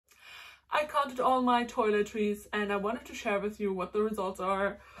I counted all my toiletries and I wanted to share with you what the results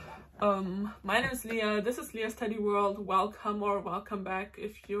are. My name is Leah. This is Leah's Teddy World. Welcome or welcome back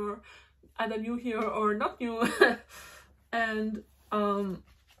if you're either new here or not new. And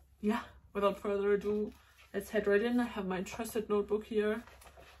yeah, without further ado, let's head right in. I have my trusted notebook here,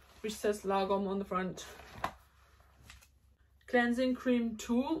 which says Lagom on the front. Cleansing cream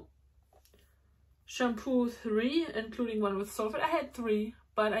 2, shampoo 3, including one with sulfate. I had 3,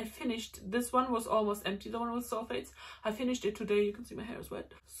 but I finished. This one was almost empty, the one with sulfates. I finished it today. You can see my hair is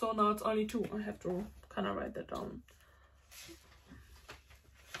wet. So now it's only 2. I have to kind of write that down.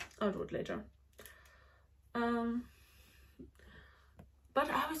 I'll do it later. But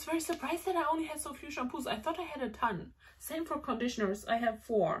I was very surprised that I only had so few shampoos. I thought I had a ton. Same for conditioners. I have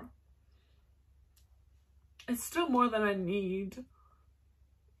 4. It's still more than I need.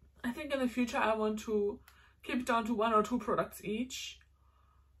 I think in the future I want to keep it down to 1 or 2 products each.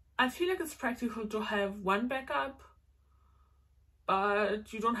 I feel like it's practical to have 1 backup,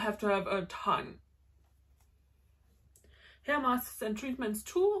 but you don't have to have a ton. Hair masks and treatments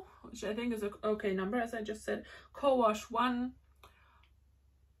 2, which I think is an okay number, as I just said. Co-wash 1.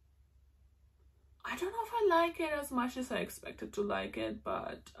 I don't know if I like it as much as I expected to like it,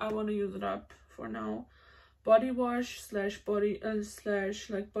 but I want to use it up for now. Body wash slash body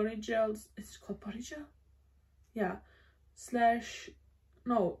like body gels. Is it called body gel? Yeah.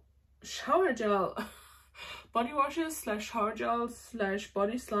 No, shower gel. Body washes slash shower gels slash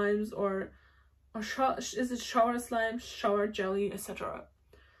body slimes or is it shower slime, shower jelly, etc.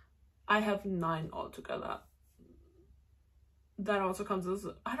 I have 9 altogether. That also comes as,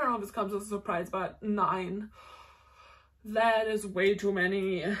 I don't know if this comes as a surprise, but 9. That is way too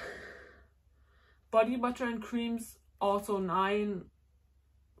many. Body butter and creams, also 9.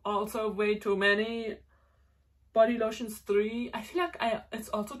 Also way too many. Body lotions 3. I feel like it's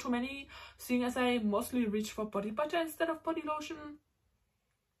also too many, seeing as I mostly reach for body butter instead of body lotion.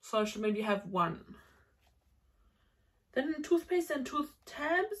 So I should maybe have 1. Then toothpaste and tooth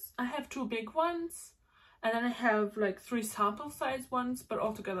tabs. I have 2 big ones. And then I have like 3 sample size ones, but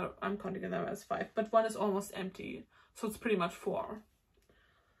altogether I'm counting them as 5. But 1 is almost empty, so it's pretty much 4.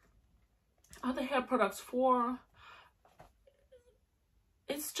 Other hair products 4.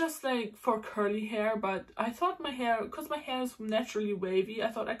 It's just like for curly hair, but I thought my hair, because my hair is naturally wavy, I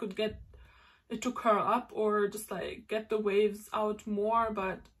thought I could get it to curl up or just like get the waves out more,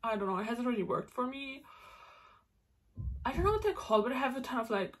 but I don't know, it hasn't really worked for me. I don't know what they're called, but I have a ton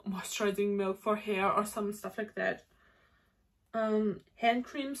of like moisturizing milk for hair or some stuff like that. Hand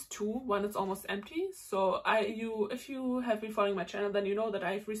creams 2. 1 is almost empty. So if you have been following my channel, then you know that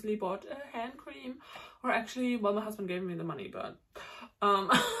I've recently bought a hand cream, or actually, well, my husband gave me the money, but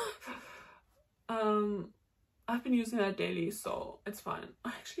I've been using that daily, so it's fine. I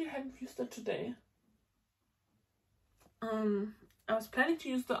actually haven't used it today. I was planning to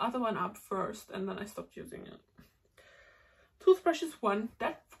use the other one up first, and then I stopped using it. Toothbrushes 1,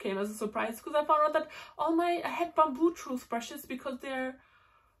 that came as a surprise because I found out that I had bamboo toothbrushes because they're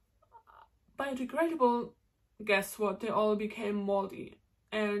biodegradable. Guess what? They all became moldy,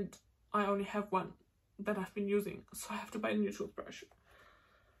 and I only have 1 that I've been using, so I have to buy a new toothbrush.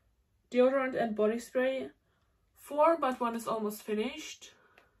 Deodorant and body spray 4, but 1 is almost finished.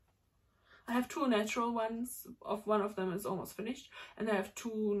 I have 2 natural ones. One of them is almost finished, and I have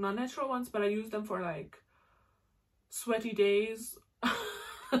 2 non-natural ones, but I use them for like sweaty days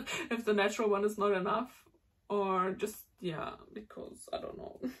if the natural one is not enough, or just, yeah, because I don't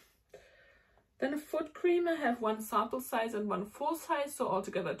know. Then a foot cream, I have 1 sample size and 1 full size, so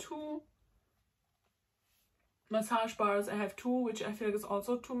altogether 2. Massage bars, I have 2, which I feel like is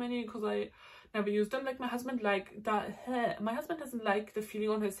also too many because I never use them. Like my husband doesn't like the feeling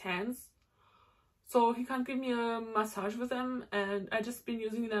on his hands, so he can't give me a massage with them, and I just been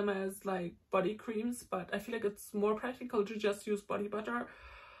using them as like body creams, but I feel like it's more practical to just use body butter.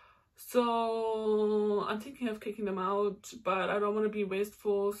 So I'm thinking of kicking them out, but I don't want to be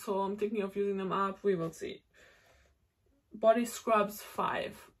wasteful, so I'm thinking of using them up. We will see. Body scrubs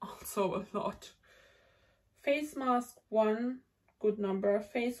 5, also a lot. Face mask 1, good number.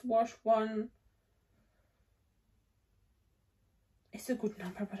 Face wash 1. It's a good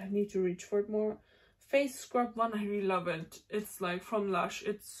number, but I need to reach for it more. Face scrub 1, I really love it. It's like from Lush,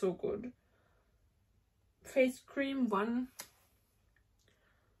 it's so good. Face cream 1.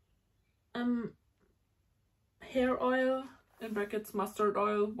 Hair oil, in brackets mustard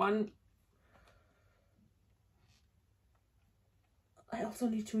oil 1. I also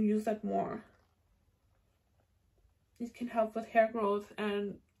need to use that more. It can help with hair growth,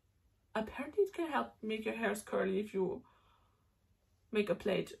 and apparently it can help make your hairs curly if you makeup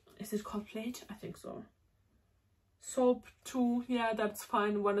plate. Is it called plate? I think so. Soap 2, yeah, that's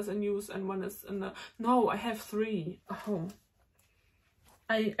fine. One is in use and one is in the... No, I have 3. Oh.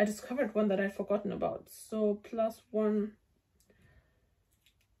 I discovered one that I'd forgotten about. So +1.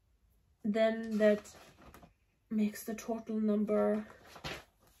 Then that makes the total number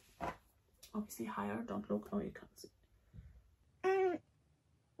obviously higher. Don't look. Oh, you can't see. I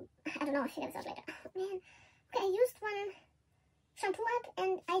don't know. I'll figure this out later. Oh, man. Okay, I used one shampoo app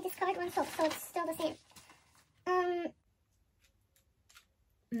and I discovered one soap, so it's still the same.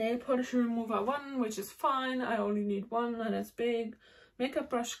 Nail polish remover 1, which is fine. I only need 1 and it's big. Makeup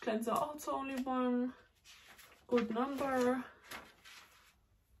brush cleanser also only 1. Good number.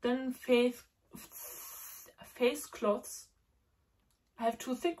 Then face cloths. I have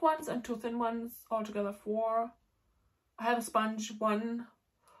 2 thick ones and 2 thin ones, altogether 4. I have a sponge 1,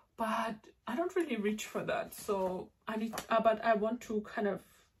 but I don't really reach for that, so I need. But I want to kind of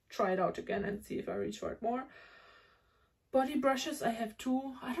try it out again and see if I reach for it more. Body brushes, I have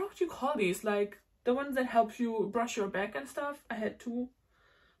 2. I don't know what you call these, like the ones that help you brush your back and stuff. I had 2,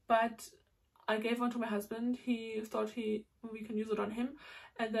 but I gave one to my husband. He thought we can use it on him,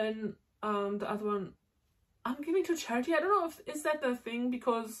 and then the other one I'm giving to charity. I don't know if is that the thing,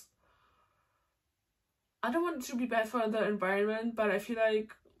 because I don't want it to be bad for the environment, but I feel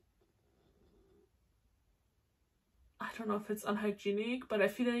like, I don't know if it's unhygienic, but I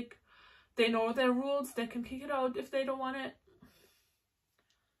feel like they know their rules. They can kick it out if they don't want it.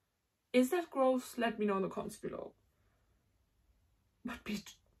 Is that gross? Let me know in the comments below. But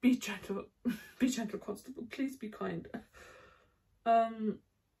be gentle. Be gentle, constable. Please be kind.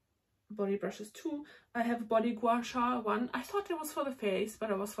 Body brushes 2. I have body gua sha 1. I thought it was for the face, but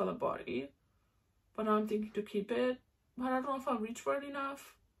it was for the body. But now I'm thinking to keep it. But I don't know if I'll reach for it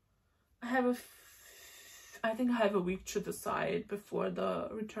enough. I think I have a week to decide before the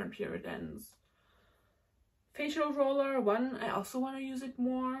return period ends. Facial roller 1. I also want to use it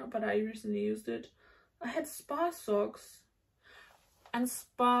more, but I recently used it. I had spa socks and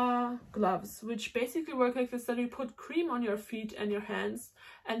spa gloves, which basically work like this, that you put cream on your feet and your hands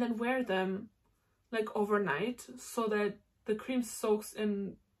and then wear them like overnight so that the cream soaks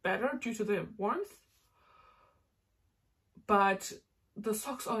in better due to the warmth. But the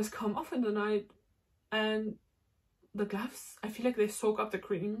socks always come off in the night, and the gloves, I feel like they soak up the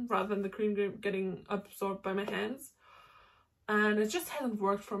cream rather than the cream getting absorbed by my hands. And it just hasn't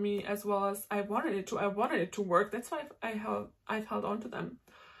worked for me as well as I wanted it to. I wanted it to work. That's why I've held on to them.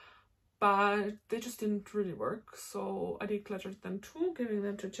 But they just didn't really work. So I decluttered them too, giving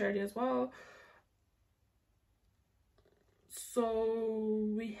them to charity as well. So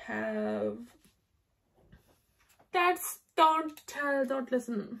we have... Don't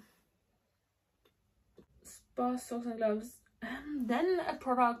listen. Spa socks and gloves. Then a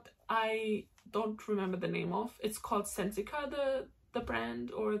product I don't remember the name of. It's called Sensica, the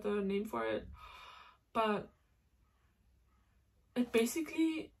brand or the name for it. But it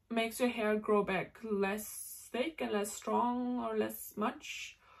basically makes your hair grow back less thick and less strong, or less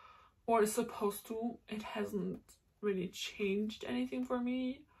much, or is supposed to. It hasn't really changed anything for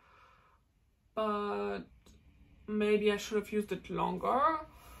me, but maybe I should have used it longer.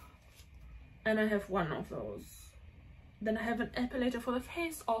 And I have 1 of those. Then I have an epilator for the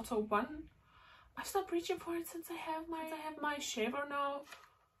face, also 1. I've stopped reaching for it since I have my shaver now.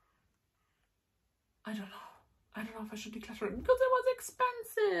 I don't know if I should declutter it because it was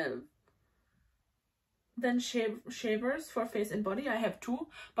expensive. Then shavers for face and body. I have 2,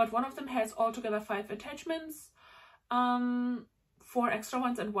 but one of them has altogether 5 attachments. 4 extra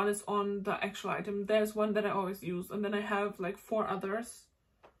ones, and 1 is on the actual item. There's 1 that I always use, and then I have like 4 others.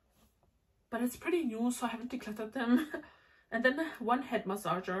 But it's pretty new, so I haven't decluttered them. And then 1 head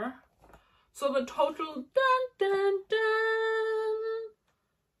massager. So the total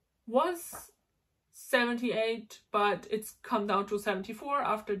was 78, but it's come down to 74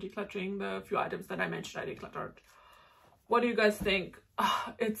 after decluttering the few items that I mentioned I decluttered. What do you guys think?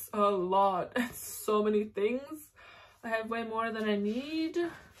 It's a lot. It's so many things. I have way more than I need.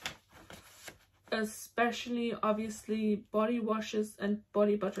 Especially, obviously, body washes and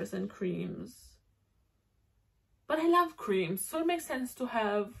body butters and creams. But I love creams, so it makes sense to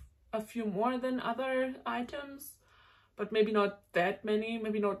have a few more than other items. But maybe not that many,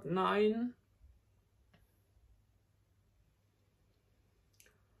 maybe not 9.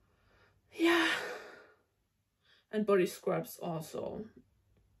 Yeah. And body scrubs also.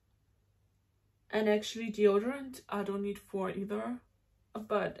 And actually deodorant, I don't need 4 either.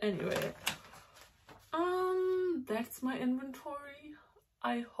 But anyway. That's my inventory.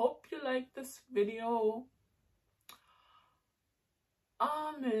 I hope you liked this video.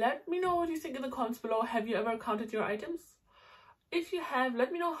 Let me know what you think in the comments below. Have you ever counted your items? If you have,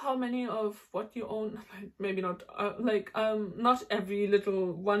 let me know how many of what you own. Maybe not not every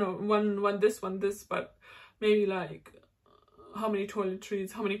little one this, but maybe like how many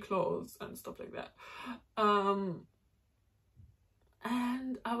toiletries, how many clothes and stuff like that.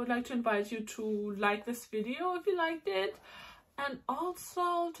 And I would like to invite you to like this video if you liked it, and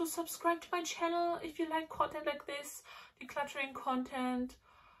also to subscribe to my channel if you like content like this, decluttering content,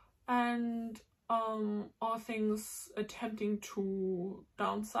 and all things attempting to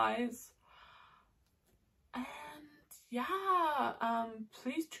downsize. And yeah,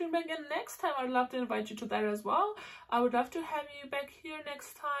 please tune back in next time. I'd love to invite you to that as well. I would love to have you back here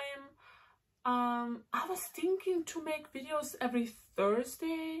next time. I was thinking to make videos every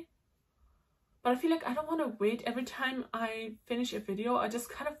Thursday, but I feel like I don't want to wait every time I finish a video. I just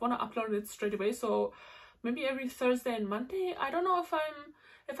kind of want to upload it straight away. So maybe every Thursday and Monday. I don't know if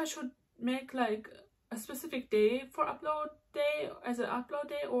I should make like a specific day for upload day as an upload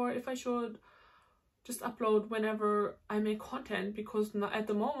day, or if I should just upload whenever I make content, because at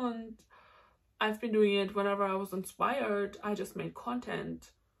the moment I've been doing it whenever I was inspired. I just made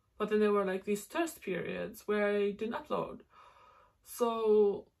content, but then there were like these thirst periods where I didn't upload.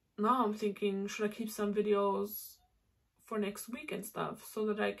 So now I'm thinking, should I keep some videos for next week and stuff so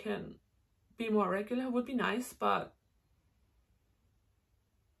that I can be more regular? Would be nice, but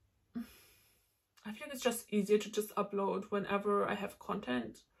I feel like it's just easier to just upload whenever I have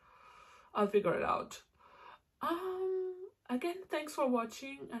content. I'll figure it out. Again, thanks for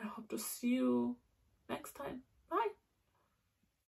watching, and I hope to see you next time. Bye.